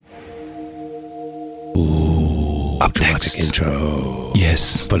Ooh, Up dramatic next. intro.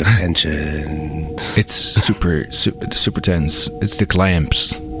 Yes. Full of tension. It's super tense. It's the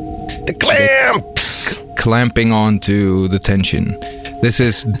clamps. The clamps! Clamping onto the tension. This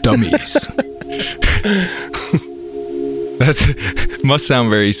is Dummies. That must sound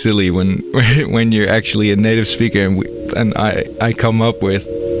very silly when you're actually a native speaker and I come up with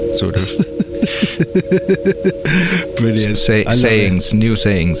sort of Brilliant. sayings,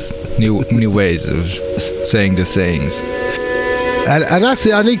 new ways of saying the sayings. And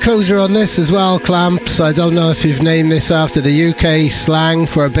actually, I need closure on this as well, Clamps. I don't know if you've named this after the UK slang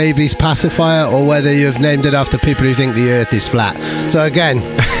for a baby's pacifier or whether you've named it after people who think the earth is flat. So again,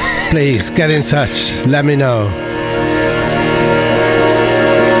 please get in touch. Let me know.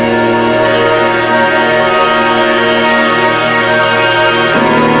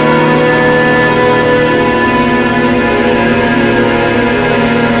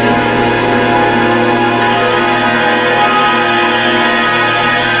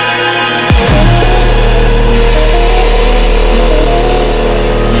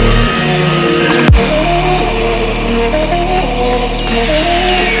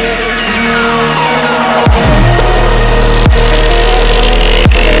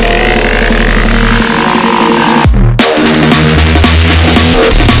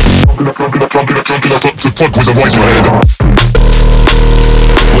 Fuck with the voice in your head.